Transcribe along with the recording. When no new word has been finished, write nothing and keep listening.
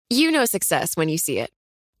You know success when you see it.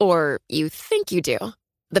 Or you think you do.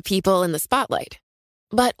 The people in the spotlight.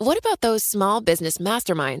 But what about those small business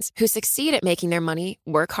masterminds who succeed at making their money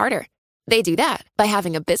work harder? They do that by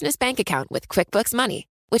having a business bank account with QuickBooks Money,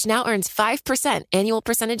 which now earns 5% annual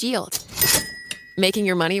percentage yield. Making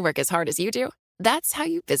your money work as hard as you do? That's how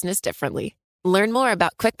you business differently. Learn more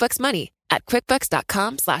about QuickBooks Money at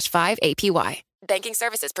quickbooks.com/5APY. Banking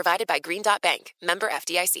services provided by Green Dot Bank. Member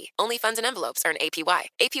FDIC. Only funds and envelopes earn APY.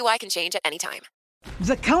 APY can change at any time.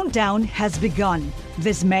 The countdown has begun.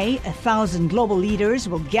 This May, 1,000 global leaders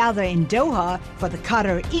will gather in Doha for the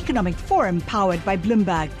Qatar Economic Forum powered by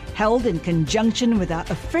Bloomberg, held in conjunction with our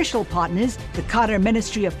official partners, the Qatar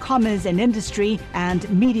Ministry of Commerce and Industry and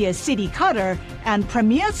Media City Qatar, and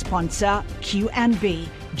premier sponsor QNB.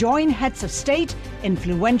 Join heads of state,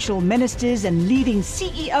 influential ministers, and leading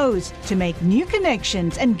CEOs to make new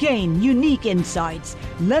connections and gain unique insights.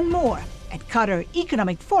 Learn more at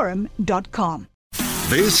QatarEconomicForum.com.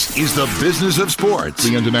 This is the business of sports.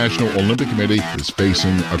 The International Olympic Committee is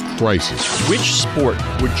facing a crisis. Which sport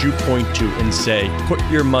would you point to and say, put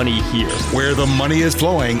your money here? Where the money is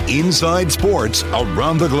flowing inside sports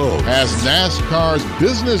around the globe. Has NASCAR's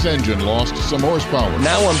business engine lost some horsepower?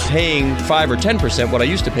 Now I'm paying 5 or 10% what I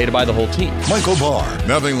used to pay to buy the whole team. Michael Barr.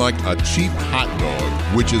 Nothing like a cheap hot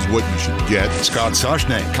dog, which is what you should get. Scott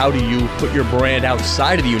Soshnick. How do you put your brand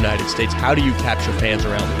outside of the United States? How do you capture fans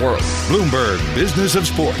around the world? Bloomberg Business of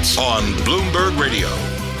Sports on Bloomberg Radio.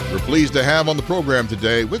 We're pleased to have on the program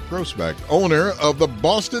today Wick Grousbeck, owner of the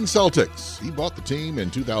Boston Celtics. He bought the team in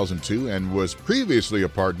 2002 and was previously a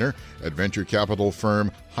partner at venture capital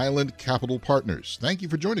firm Highland Capital Partners. Thank you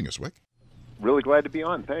for joining us, Wick. Really glad to be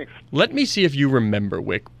on. Thanks. Let me see if you remember,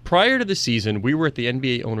 Wick. Prior to the season, we were at the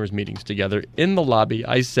NBA owners' meetings together. In the lobby,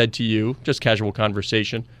 I said to you, just casual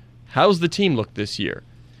conversation, how's the team look this year?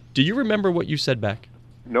 Do you remember what you said back?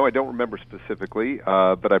 No, I don't remember specifically,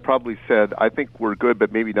 but I probably said, I think we're good,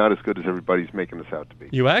 but maybe not as good as everybody's making us out to be.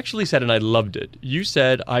 You actually said, and I loved it, you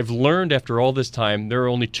said, I've learned after all this time, there are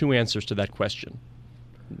only two answers to that question.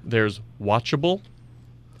 There's watchable,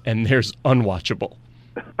 and there's unwatchable.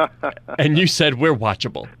 And you said, we're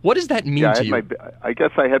watchable. What does that mean to you? I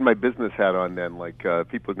guess I had my business hat on then, like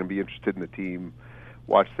people are going to be interested in the team,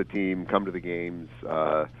 watch the team, come to the games,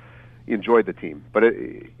 enjoy the team. But,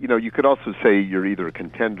 you could also say you're either a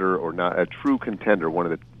contender or not, a true contender, one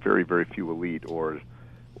of the very, very few elite, or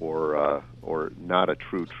not a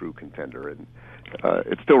true contender. And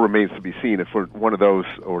it still remains to be seen if we're one of those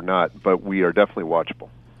or not, but we are definitely watchable.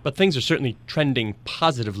 But things are certainly trending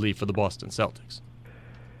positively for the Boston Celtics.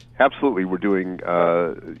 Absolutely. We're doing,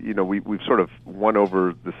 we've sort of won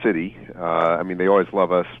over the city. They always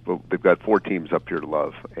love us, but they've got 4 teams up here to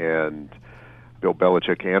love. And Bill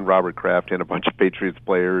Belichick and Robert Kraft and a bunch of Patriots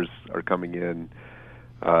players are coming in.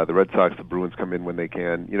 The Red Sox, the Bruins come in when they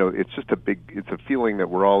can. It's just it's a feeling that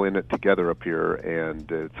we're all in it together up here,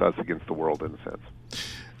 and it's us against the world in a sense.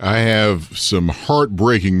 I have some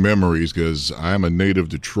heartbreaking memories because I'm a native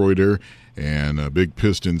Detroiter and a big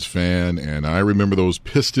Pistons fan, and I remember those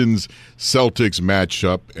Pistons-Celtics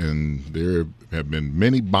matchup, and there have been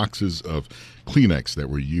many boxes of Kleenex that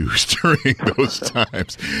were used during those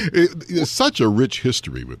times. It's such a rich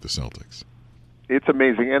history with the Celtics. It's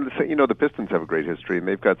amazing, and the Pistons have a great history, and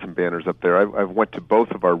they've got some banners up there. I've went to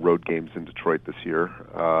both of our road games in Detroit this year,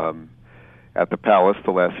 at the Palace,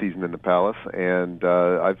 the last season in the Palace, and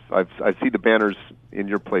I see the banners in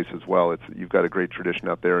your place as well. You've got a great tradition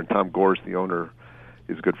out there, and Tom Gores, the owner,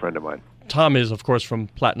 is a good friend of mine. Tom is, of course, from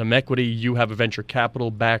Platinum Equity. You have a venture capital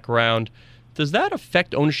background. Does that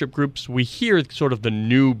affect ownership groups? We hear sort of the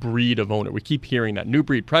new breed of owner. We keep hearing that. New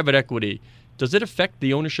breed, private equity. Does it affect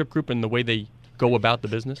the ownership group and the way they go about the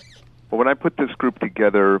business? Well, when I put this group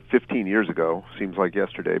together 15 years ago, seems like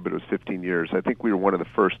yesterday, but it was 15 years, I think we were one of the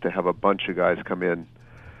first to have a bunch of guys come in.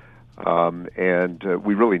 And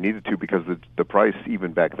we really needed to because the price,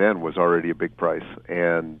 even back then, was already a big price.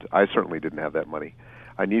 And I certainly didn't have that money.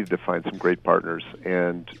 I needed to find some great partners.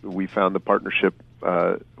 And we found the partnership,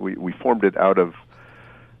 we formed it out of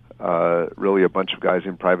really a bunch of guys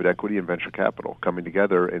in private equity and venture capital coming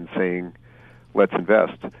together and saying, let's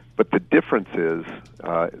invest. But the difference is,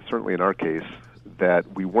 certainly in our case, that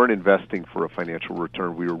we weren't investing for a financial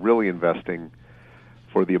return. We were really investing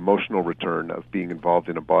for the emotional return of being involved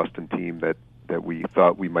in a Boston team that we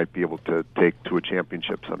thought we might be able to take to a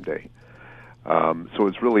championship someday. So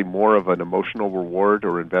it's really more of an emotional reward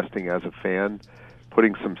or investing as a fan,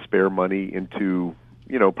 putting some spare money into,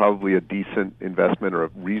 probably a decent investment or a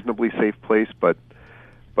reasonably safe place, but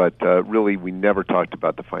But really, we never talked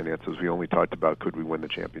about the finances. We only talked about could we win the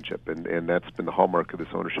championship, and that's been the hallmark of this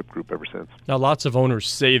ownership group ever since. Now, lots of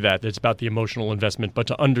owners say that it's about the emotional investment, but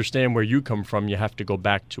to understand where you come from, you have to go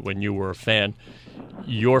back to when you were a fan.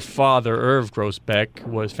 Your father, Irv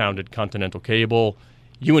Grousbeck, founded Continental Cable.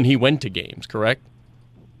 You and he went to games, correct?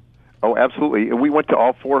 Oh, absolutely. And we went to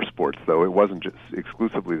all four sports, though. It wasn't just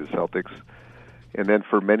exclusively the Celtics. And then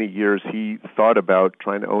for many years, he thought about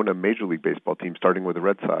trying to own a Major League Baseball team, starting with the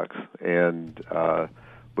Red Sox, and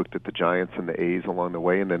looked at the Giants and the A's along the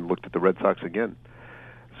way, and then looked at the Red Sox again.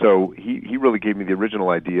 So he really gave me the original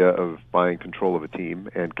idea of buying control of a team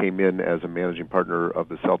and came in as a managing partner of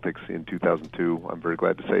the Celtics in 2002. I'm very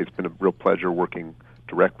glad to say it's been a real pleasure working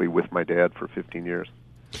directly with my dad for 15 years.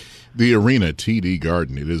 The arena, TD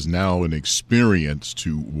Garden, it is now an experience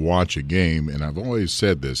to watch a game, and I've always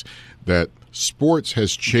said this, that sports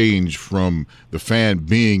has changed from the fan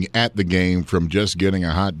being at the game, from just getting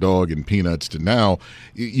a hot dog and peanuts, to now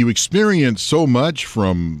you experience so much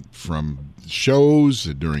from shows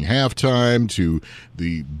during halftime to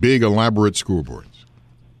the big elaborate scoreboards.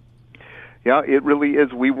 Yeah, it really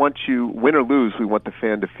is. We want you, win or lose, we want the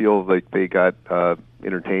fan to feel like they got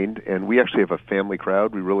entertained. And we actually have a family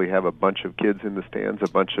crowd. We really have a bunch of kids in the stands, a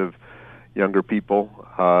bunch of younger people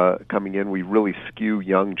coming in. We really skew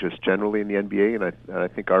young just generally in the NBA, and I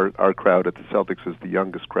think our crowd at the Celtics is the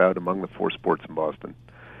youngest crowd among the four sports in Boston.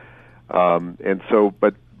 And so,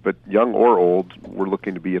 but young or old, we're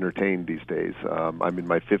looking to be entertained these days. I'm in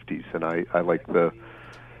my 50s, and I like the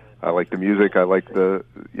music. I like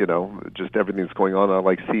just everything that's going on. I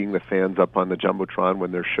like seeing the fans up on the Jumbotron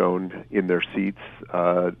when they're shown in their seats,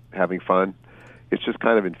 having fun. It's just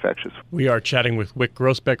kind of infectious. We are chatting with Wyc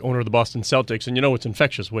Grousbeck, owner of the Boston Celtics, and you know what's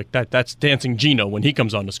infectious, Wyc? That's Dancing Gino when he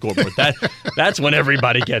comes on the scoreboard. That's when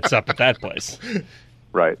everybody gets up at that place.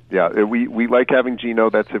 Right. Yeah. We like having Gino.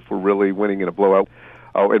 That's if we're really winning in a blowout.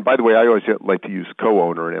 Oh, and by the way, I always like to use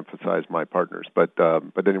co-owner and emphasize my partners. But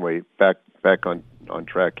anyway, back on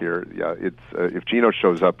track here. Yeah, it's if Gino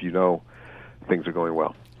shows up, things are going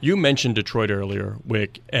well. You mentioned Detroit earlier,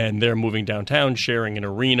 Wyc, and they're moving downtown, sharing an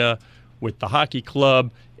arena with the hockey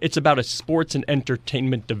club. It's about a sports and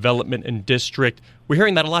entertainment development and district. We're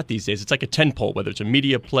hearing that a lot these days. It's like a tentpole, whether it's a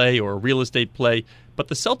media play or a real estate play. But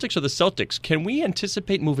the Celtics are the Celtics. Can we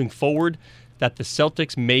anticipate moving forward that the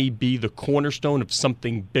Celtics may be the cornerstone of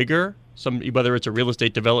something bigger, whether it's a real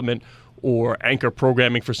estate development or anchor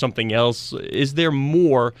programming for something else? Is there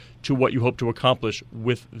more to what you hope to accomplish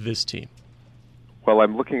with this team? Well,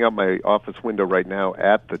 I'm looking out my office window right now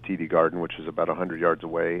at the TD Garden, which is about 100 yards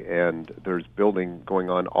away, and there's building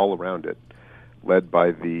going on all around it,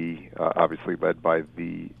 obviously led by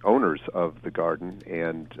the owners of the Garden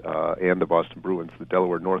and the Boston Bruins, the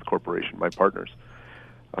Delaware North Corporation, my partners,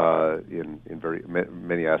 in very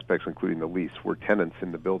many aspects, including the lease. We're tenants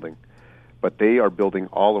in the building, but they are building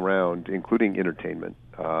all around, including entertainment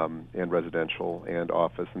and residential and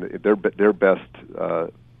office, and they're best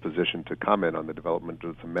position to comment on the development.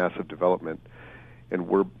 It's a massive development, and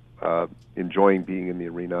we're enjoying being in the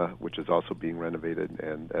arena, which is also being renovated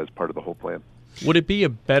and as part of the whole plan. Would it be a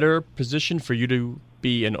better position for you to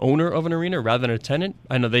be an owner of an arena rather than a tenant?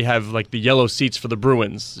 I know they have like the yellow seats for the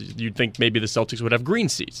Bruins. You'd think maybe the Celtics would have green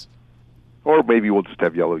seats. Or maybe we'll just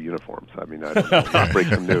have yellow uniforms. I mean, I don't know. I'll break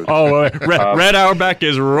some news. Red Auerbach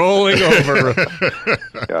is rolling over.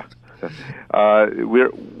 Yeah.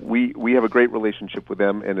 We have a great relationship with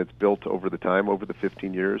them, and it's built over the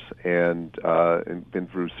 15 years, and been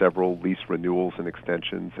through several lease renewals and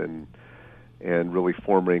extensions, and really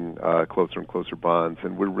forming closer and closer bonds.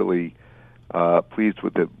 And we're really pleased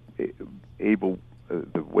with the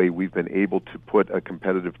way we've been able to put a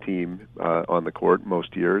competitive team on the court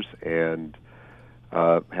most years, and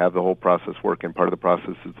have the whole process work. And part of the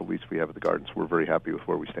process is the lease we have at the Garden. So we're very happy with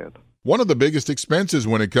where we stand. One of the biggest expenses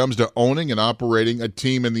when it comes to owning and operating a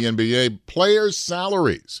team in the NBA, players'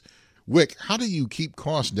 salaries. Wyc, how do you keep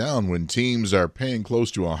costs down when teams are paying close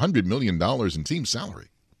to $100 million in team salary?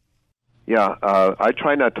 Yeah, I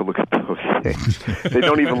try not to look at those things. They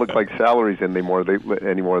don't even look like salaries anymore. They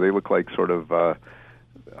look like sort of,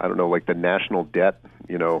 like the national debt,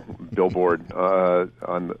 billboard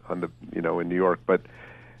on the in New York. But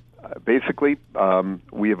basically,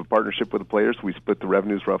 we have a partnership with the players. We split the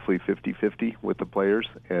revenues roughly 50-50 with the players,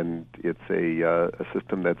 and it's a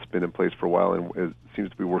system that's been in place for a while, and it seems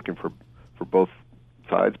to be working for both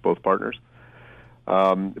sides, both partners.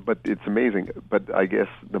 But it's amazing. But I guess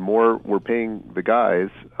the more we're paying the guys,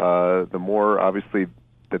 the more obviously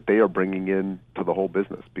that they are bringing in to the whole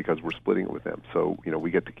business, because we're splitting it with them. So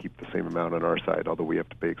we get to keep the same amount on our side, although we have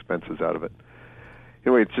to pay expenses out of it.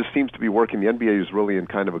 anyway, it just seems to be working. The NBA is really in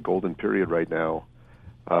kind of a golden period right now.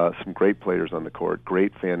 Some great players on the court,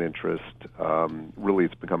 great fan interest. Really,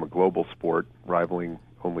 it's become a global sport, rivaling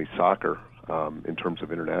only soccer in terms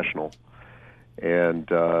of international. And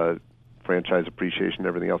franchise appreciation and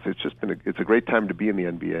everything else. It's just it's a great time to be in the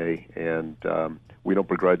NBA, and we don't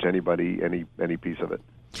begrudge anybody any piece of it.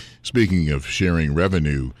 Speaking of sharing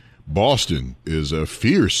revenue, Boston is a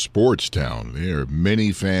fierce sports town. There are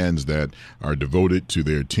many fans that are devoted to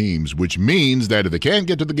their teams, which means that if they can't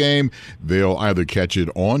get to the game, they'll either catch it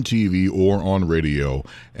on TV or on radio.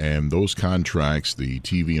 And those contracts, the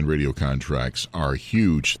TV and radio contracts, are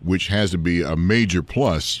huge, which has to be a major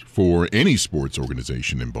plus for any sports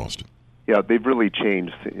organization in Boston. Yeah, they've really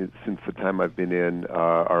changed since the time I've been in.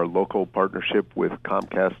 Our local partnership with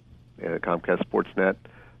Comcast, Comcast Sportsnet,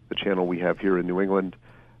 the channel we have here in New England,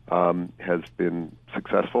 has been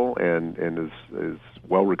successful and is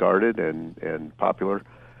well regarded and popular.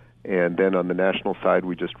 And then on the national side,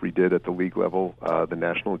 we just redid at the league level the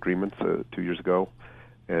national agreements 2 years ago,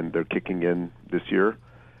 and they're kicking in this year.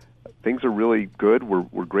 Things are really good.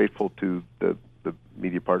 We're grateful to the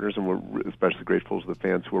media partners, and we're especially grateful to the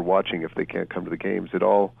fans who are watching if they can't come to the games. It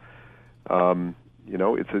all,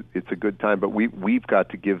 it's a good time. But we've got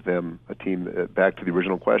to give them a team. Back to the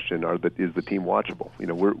original question: is the team watchable?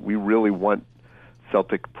 We really want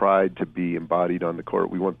Celtic pride to be embodied on the court.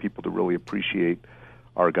 We want people to really appreciate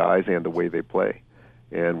our guys and the way they play,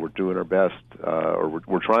 and we're doing our best, or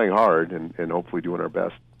we're trying hard, and hopefully doing our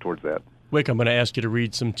best towards that. Wick, I'm going to ask you to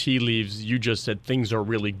read some tea leaves. You just said things are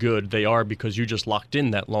really good. They are because you just locked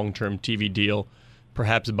in that long-term TV deal.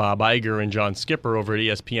 Perhaps Bob Iger and John Skipper over at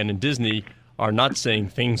ESPN and Disney are not saying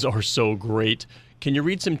things are so great. Can you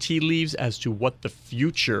read some tea leaves as to what the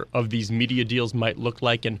future of these media deals might look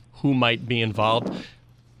like and who might be involved?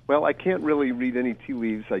 Well, I can't really read any tea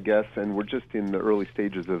leaves, I guess, and we're just in the early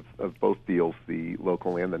stages of both deals, the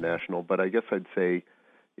local and the national. But I guess I'd say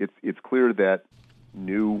it's clear that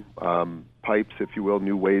new pipes, if you will,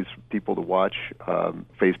 new ways for people to watch,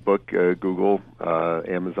 Facebook, Google,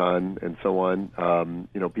 Amazon, and so on.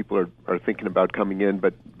 People are thinking about coming in,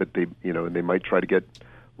 but they, and they might try to get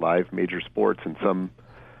live major sports, and some,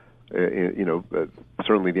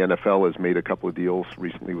 certainly the NFL has made a couple of deals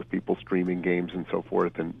recently with people streaming games and so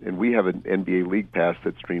forth, and we have an NBA League Pass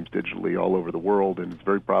that streams digitally all over the world, and it's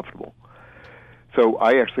very profitable. So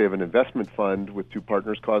I actually have an investment fund with two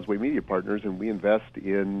partners, Causeway Media Partners, and we invest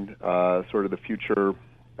in sort of the future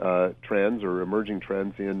trends or emerging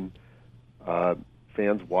trends in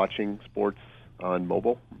fans watching sports on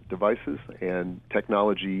mobile devices and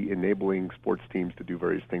technology enabling sports teams to do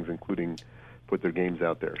various things, including put their games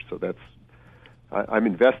out there. So I'm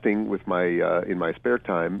investing with my in my spare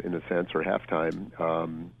time, in a sense, or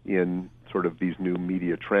halftime, in sort of these new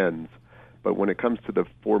media trends. But when it comes to the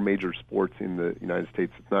four major sports in the United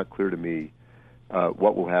States, it's not clear to me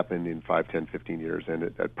what will happen in 5, 10, 15 years.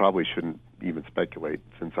 And I probably shouldn't even speculate,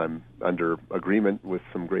 since I'm under agreement with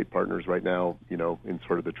some great partners right now, in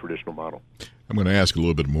sort of the traditional model. I'm going to ask a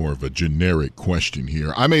little bit more of a generic question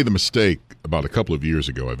here. I made the mistake about a couple of years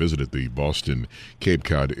ago. I visited the Boston Cape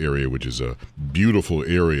Cod area, which is a beautiful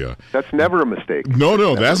area. That's never a mistake.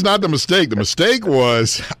 No, that's not the mistake. The mistake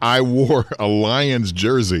was I wore a Lions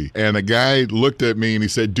jersey, and a guy looked at me and he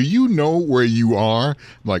said, "Do you know where you are?" I'm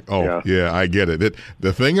like, "Oh, yeah, I get it."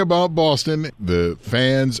 The thing about Boston, the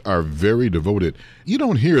fans are very devoted. You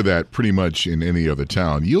don't hear that pretty much in any other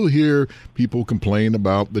town. You'll hear people complain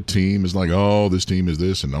about the team. It's like, oh, this team is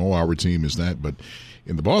this, and oh, our team is that. But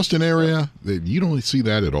in the Boston area, you don't see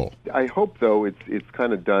that at all. I hope, though, it's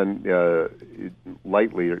kind of done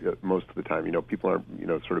lightly most of the time. People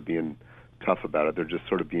aren't, sort of being tough about it. They're just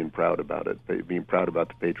sort of being proud about it, being proud about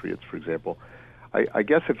the Patriots, for example. I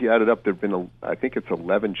guess if you add it up, there have been, I think it's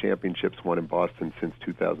 11 championships won in Boston since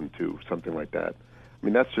 2002, something like that. I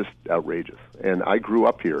mean, that's just outrageous. And I grew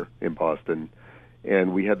up here in Boston,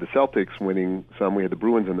 and we had the Celtics winning some. We had the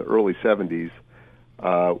Bruins in the early 70s.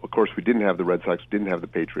 Of course, we didn't have the Red Sox, we didn't have the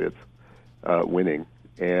Patriots winning.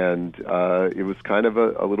 And it was kind of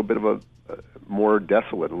a little bit of a more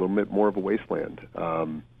desolate, a little bit more of a wasteland.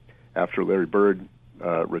 After Larry Bird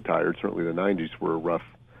retired, certainly the 90s were a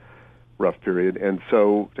rough period. And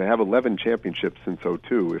so to have 11 championships since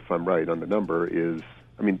 2002, if I'm right on the number, is,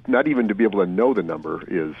 not even to be able to know the number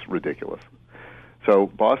is ridiculous. So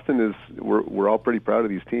Boston we're all pretty proud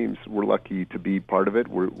of these teams. We're lucky to be part of it.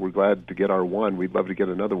 We're glad to get our one. We'd love to get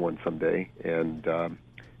another one someday and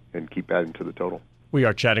keep adding to the total. We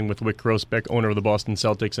are chatting with Wick Grousbeck, owner of the Boston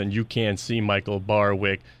Celtics, and you can see Michael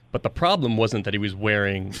Barwick But the problem wasn't that he was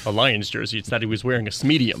wearing a Lions jersey; it's that he was wearing a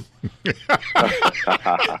Smedium.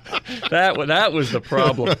 That was the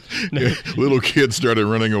problem. Yeah, little kids started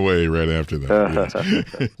running away right after that.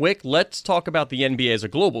 Yes. Wick, let's talk about the NBA as a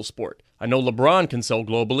global sport. I know LeBron can sell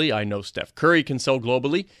globally. I know Steph Curry can sell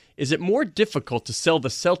globally. Is it more difficult to sell the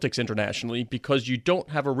Celtics internationally because you don't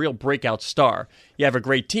have a real breakout star? You have a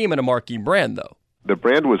great team and a marquee brand, though. The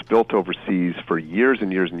brand was built overseas for years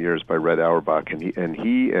and years and years by Red Auerbach, and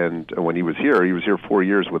when he was here 4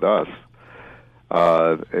 years with us.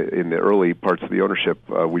 In the early parts of the ownership,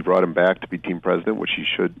 we brought him back to be team president, which he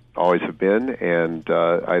should always have been, and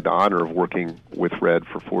I had the honor of working with Red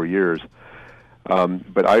for 4 years.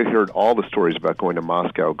 But I heard all the stories about going to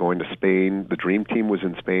Moscow, going to Spain. The Dream Team was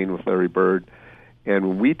in Spain with Larry Bird. And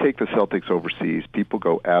when we take the Celtics overseas, people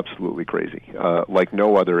go absolutely crazy, like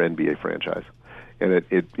no other NBA franchise. And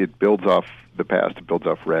it builds off the past. It builds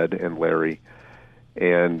off Red and Larry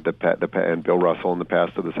and and Bill Russell and the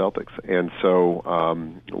past of the Celtics. And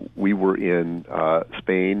so we were in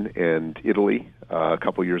Spain and Italy a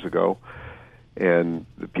couple years ago, and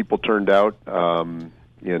the people turned out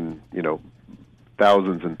in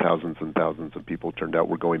thousands and thousands and thousands of people turned out.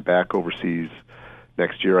 We're going back overseas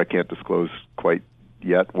next year. I can't disclose quite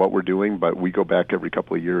yet what we're doing, but we go back every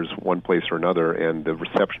couple of years, one place or another, and the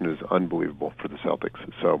reception is unbelievable for the Celtics.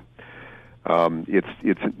 So it's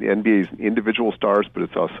NBA's individual stars, but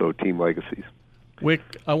it's also team legacies. Wick,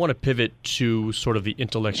 I want to pivot to sort of the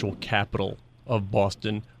intellectual capital of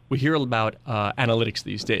Boston. We hear about analytics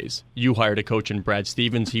these days. You hired a coach in Brad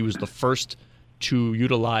Stevens. He was the first to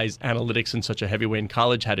utilize analytics in such a heavyweight in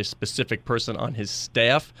college, had a specific person on his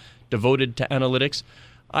staff devoted to analytics.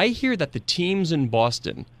 I hear that the teams in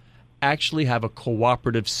Boston actually have a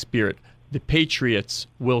cooperative spirit. The Patriots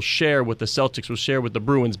will share with the Celtics, will share with the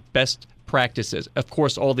Bruins best practices. Of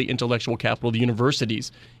course, all the intellectual capital of the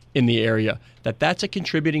universities in the area, that's a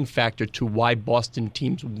contributing factor to why Boston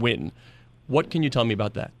teams win. What can you tell me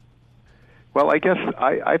about that? Well, I guess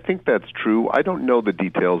I think that's true. I don't know the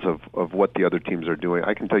details of what the other teams are doing.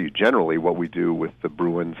 I can tell you generally what we do with the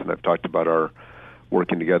Bruins, and I've talked about our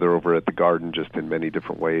working together over at the Garden just in many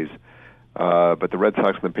different ways. But the Red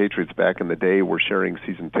Sox and the Patriots back in the day were sharing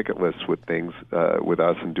season ticket lists with with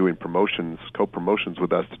us and doing promotions, co-promotions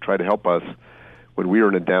with us to try to help us when we were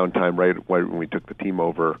in a downtime right when we took the team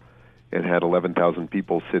over and had 11,000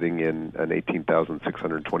 people sitting in an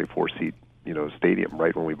 18,624 seat stadium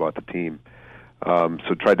right when we bought the team.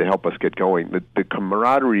 So tried to help us get going. The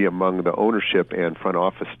camaraderie among the ownership and front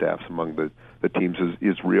office staffs among the teams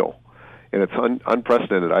is real. And it's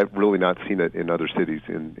unprecedented. I've really not seen it in other cities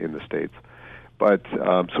in the States. But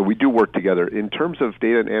so we do work together. In terms of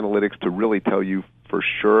data and analytics, to really tell you for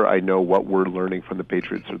sure I know what we're learning from the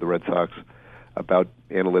Patriots or the Red Sox about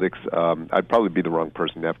analytics, I'd probably be the wrong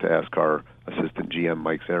person to have to ask our assistant GM,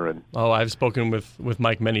 Mike Zarin. Oh, I've spoken with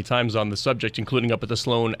Mike many times on the subject, including up at the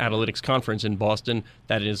Sloan Analytics Conference in Boston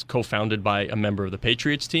that is co-founded by a member of the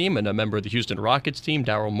Patriots team and a member of the Houston Rockets team,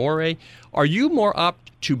 Daryl Morey. Are you more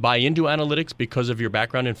apt to buy into analytics because of your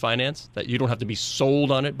background in finance, that you don't have to be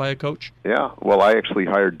sold on it by a coach? Yeah, well, I actually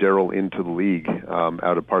hired Daryl into the league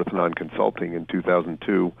out of Parthenon Consulting in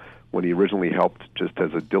 2002 when he originally helped just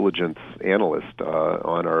as a diligence analyst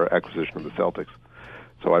on our acquisition of the Celtics.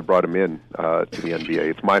 So I brought him in to the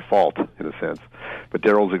NBA. It's my fault, in a sense. But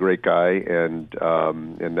Daryl's a great guy, and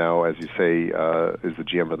now, as you say, is the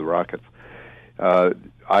GM of the Rockets.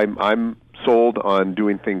 I'm sold on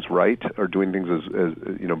doing things right, or doing things as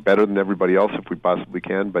better than everybody else if we possibly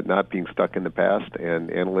can, but not being stuck in the past. And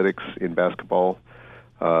analytics in basketball,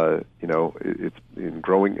 it's in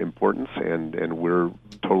growing importance, and we're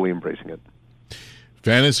totally embracing it.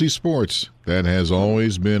 Fantasy sports, that has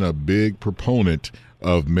always been a big proponent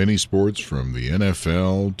of many sports, from the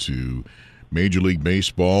NFL to Major League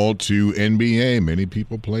Baseball to NBA. Many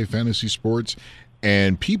people play fantasy sports,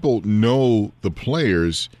 and people know the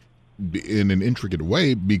players in an intricate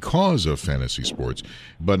way because of fantasy sports.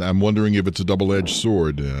 But I'm wondering if it's a double-edged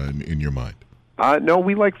sword in your mind. No,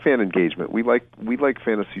 we like fan engagement. We like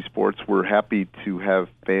fantasy sports. We're happy to have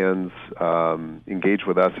fans engage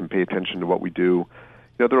with us and pay attention to what we do.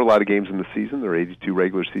 There are a lot of games in the season. There are 82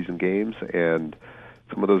 regular season games, and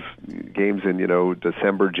some of those games in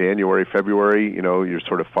December, January, February, you're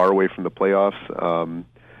sort of far away from the playoffs.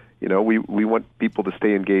 We want people to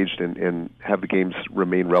stay engaged and have the games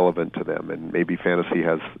remain relevant to them. And maybe fantasy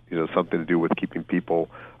has something to do with keeping people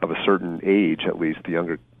of a certain age, at least the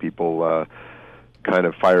younger people, kind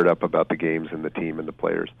of fired up about the games and the team and the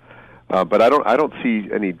players. But I don't see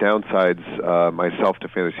any downsides myself to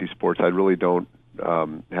fantasy sports. I really don't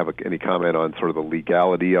have any comment on sort of the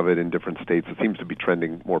legality of it in different states. It seems to be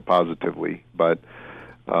trending more positively, but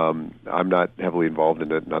I'm not heavily involved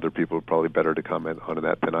in it, and other people are probably better to comment on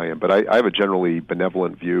that than I am. But I have a generally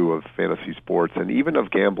benevolent view of fantasy sports and even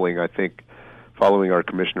of gambling. I think, following our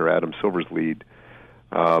Commissioner Adam Silver's lead,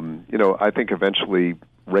 I think eventually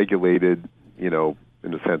regulated, in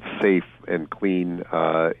a sense, safe and clean,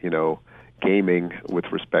 gaming with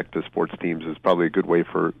respect to sports teams is probably a good way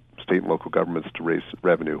for state and local governments to raise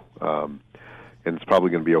revenue. And it's probably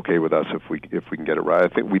going to be okay with us if we can get it right.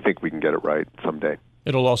 We think we can get it right someday.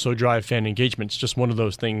 It'll also drive fan engagement. It's just one of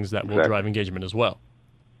those things that will drive engagement as well.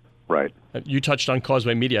 Right. You touched on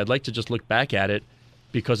Causeway Media. I'd like to just look back at it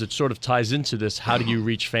because it sort of ties into this. How do you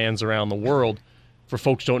reach fans around the world? For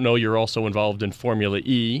folks who don't know, you're also involved in Formula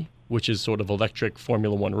E, which is sort of electric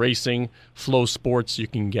Formula One racing. Flow Sports, you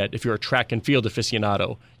can get, if you're a track and field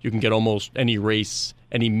aficionado, you can get almost any race,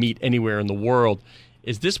 any meet anywhere in the world.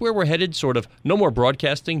 Is this where we're headed, sort of no more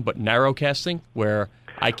broadcasting, but narrowcasting, where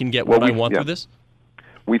I can get what I want through this?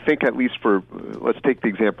 We think, at least let's take the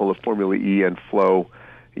example of Formula E and Flow.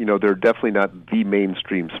 They're definitely not the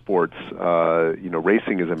mainstream sports.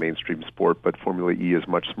 Racing is a mainstream sport, but Formula E is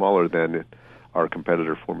much smaller than our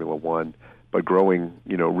competitor Formula One, but growing,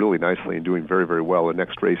 really nicely and doing very, very well. The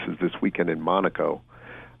next race is this weekend in Monaco,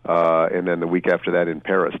 and then the week after that in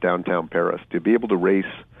Paris, downtown Paris. To be able to race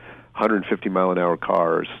 150-mile-an-hour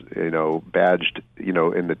cars, badged,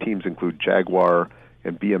 and the teams include Jaguar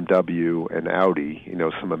and BMW and Audi,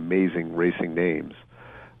 some amazing racing names,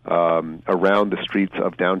 around the streets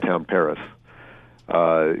of downtown Paris,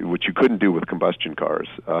 which you couldn't do with combustion cars,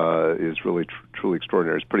 is really truly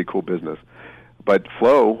extraordinary. It's pretty cool business. But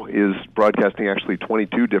Flow is broadcasting actually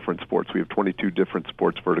 22 different sports. We have 22 different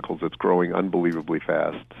sports verticals. It's growing unbelievably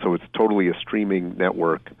fast. So it's totally a streaming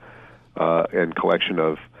network and collection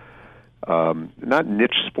of not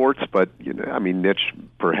niche sports, but niche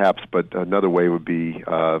perhaps. But another way would be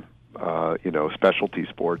specialty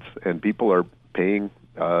sports, and people are paying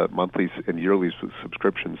monthly and yearly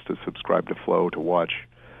subscriptions to subscribe to Flow to watch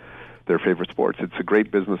their favorite sports. It's a great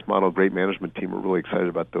business model, great management team. We're really excited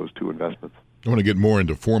about those two investments. I want to get more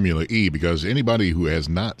into Formula E because anybody who has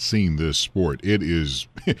not seen this sport, it's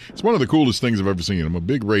one of the coolest things I've ever seen. I'm a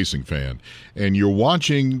big racing fan, and you're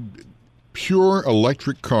watching pure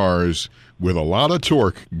electric cars with a lot of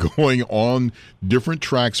torque going on different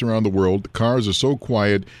tracks around the world. The cars are so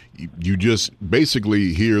quiet, you just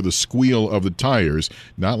basically hear the squeal of the tires,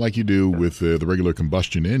 not like you do with the regular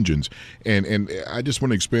combustion engines. And I just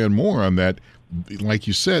want to expand more on that. Like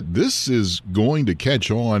you said, this is going to catch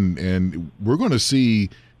on, and we're going to see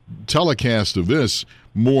telecast of this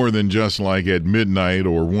more than just like at midnight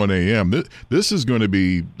or 1 a.m. This is going to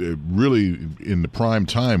be really in the prime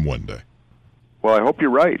time one day. Well, I hope you're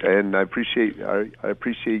right, and I appreciate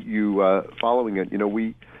you following it.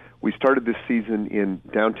 We started this season in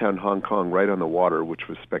downtown Hong Kong, right on the water, which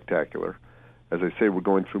was spectacular. As I say, we're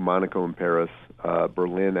going through Monaco and Paris,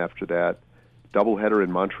 Berlin after that, doubleheader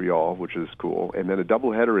in Montreal, which is cool, and then a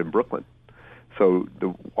doubleheader in Brooklyn. So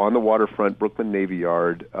on the waterfront, Brooklyn Navy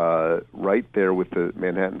Yard, right there with the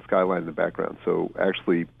Manhattan skyline in the background. So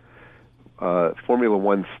actually, Formula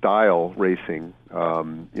One style racing,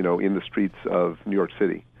 in the streets of New York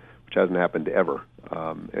City, which hasn't happened ever,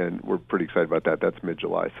 and we're pretty excited about that. That's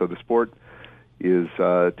mid-July. So the sport is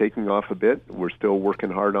taking off a bit. We're still working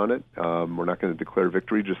hard on it. We're not going to declare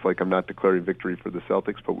victory, just like I'm not declaring victory for the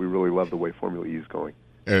Celtics, but we really love the way Formula E is going.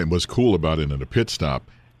 And what's cool about it in a pit stop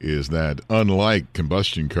is that unlike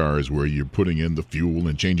combustion cars where you're putting in the fuel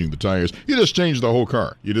and changing the tires, you just change the whole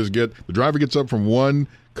car. You just the driver gets up from one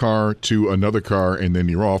car to another car, and then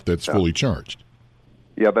you're off. That's fully charged.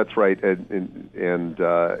 Yeah, that's right. And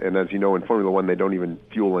as you know, in Formula One, they don't even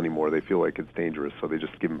fuel anymore. They feel like it's dangerous, so they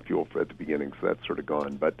just give them fuel at the beginning. So that's sort of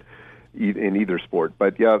gone. But in either sport,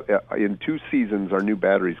 but yeah, in 2 seasons, our new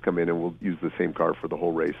batteries come in, and we'll use the same car for the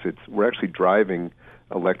whole race. We're actually driving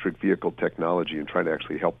electric vehicle technology and trying to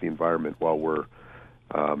actually help the environment while we're,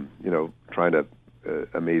 trying to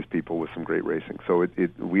amaze people with some great racing. So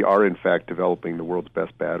we are in fact developing the world's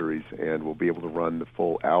best batteries, and we'll be able to run the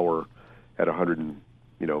full hour at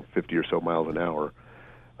 150 or so miles an hour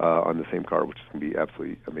on the same car, which is going to be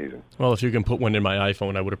absolutely amazing. Well, if you can put one in my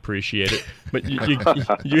iPhone, I would appreciate it. But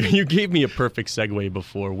you gave me a perfect segue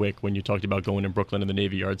before, Wick, when you talked about going to Brooklyn and the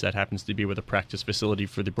Navy Yards. That happens to be where the practice facility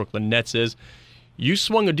for the Brooklyn Nets is. You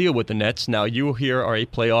swung a deal with the Nets. Now, you here are a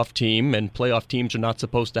playoff team, and playoff teams are not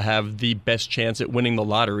supposed to have the best chance at winning the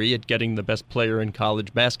lottery, at getting the best player in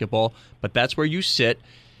college basketball, but that's where you sit.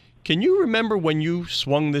 Can you remember when you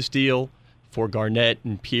swung this deal, for Garnett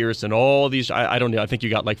and Pierce and all these. I don't know. I think you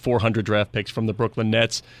got like 400 draft picks from the Brooklyn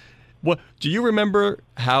Nets. What do you remember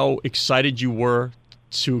how excited you were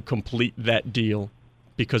to complete that deal?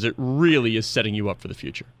 Because it really is setting you up for the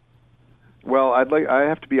future. Well, I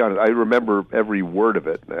have to be honest. I remember every word of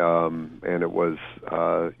it, and it was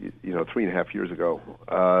 3.5 years ago,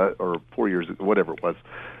 or 4 years, whatever it was,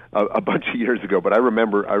 a bunch of years ago. But I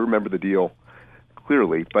remember the deal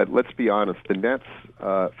clearly. But let's be honest, the Nets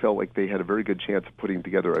felt like they had a very good chance of putting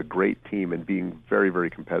together a great team and being very, very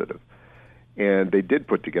competitive. And they did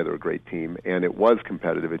put together a great team, and it was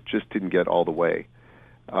competitive. It just didn't get all the way.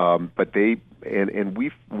 But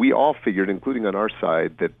we all figured, including on our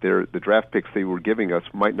side, that the draft picks they were giving us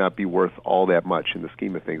might not be worth all that much in the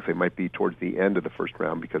scheme of things. They might be towards the end of the first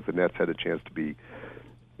round because the Nets had a chance to be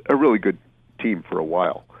a really good team for a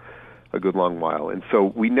while, a good long while. And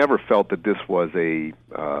so we never felt that this was a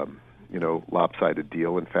lopsided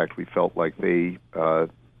deal. In fact, we felt like they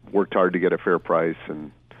worked hard to get a fair price,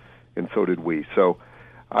 and so did we. So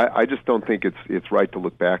I just don't think it's right to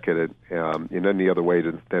look back at it in any other way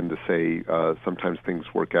than to say sometimes things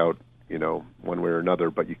work out, one way or another,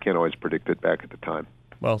 but you can't always predict it back at the time.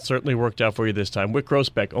 Well, certainly worked out for you this time. Wick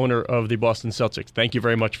Grousbeck, owner of the Boston Celtics, thank you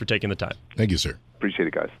very much for taking the time. Thank you, sir. Appreciate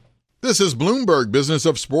it, guys. This is Bloomberg Business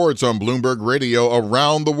of Sports on Bloomberg Radio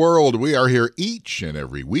around the world. We are here each and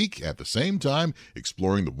every week at the same time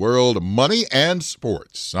exploring the world of money and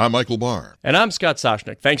sports. I'm Michael Barr. And I'm Scott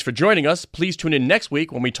Soshnick. Thanks for joining us. Please tune in next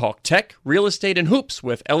week when we talk tech, real estate, and hoops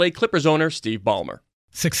with LA Clippers owner Steve Ballmer.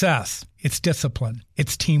 Success. It's discipline.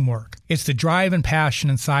 It's teamwork. It's the drive and passion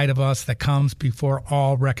inside of us that comes before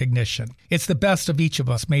all recognition. It's the best of each of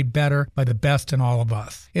us made better by the best in all of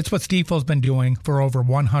us. It's what Stifel's been doing for over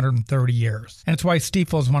 130 years. And it's why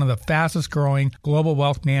Stifel is one of the fastest growing global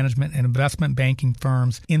wealth management and investment banking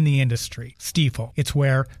firms in the industry. Stifel. It's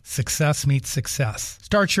where success meets success.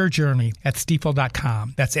 Start your journey at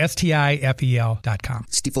stifel.com. That's STIFEL.com.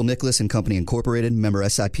 Stifel Nicholas and Company Incorporated, member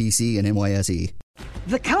SIPC and NYSE.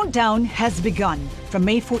 The countdown has begun. From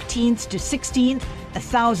May 14th to 16th,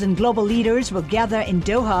 1,000 global leaders will gather in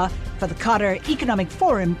Doha for the Qatar Economic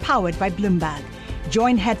Forum powered by Bloomberg.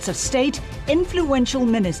 Join heads of state, influential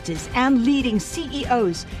ministers, and leading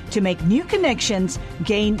CEOs to make new connections,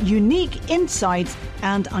 gain unique insights,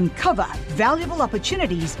 and uncover valuable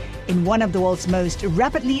opportunities in one of the world's most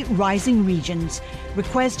rapidly rising regions.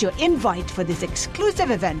 Request your invite for this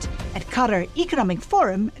exclusive event at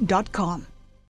QatarEconomicForum.com.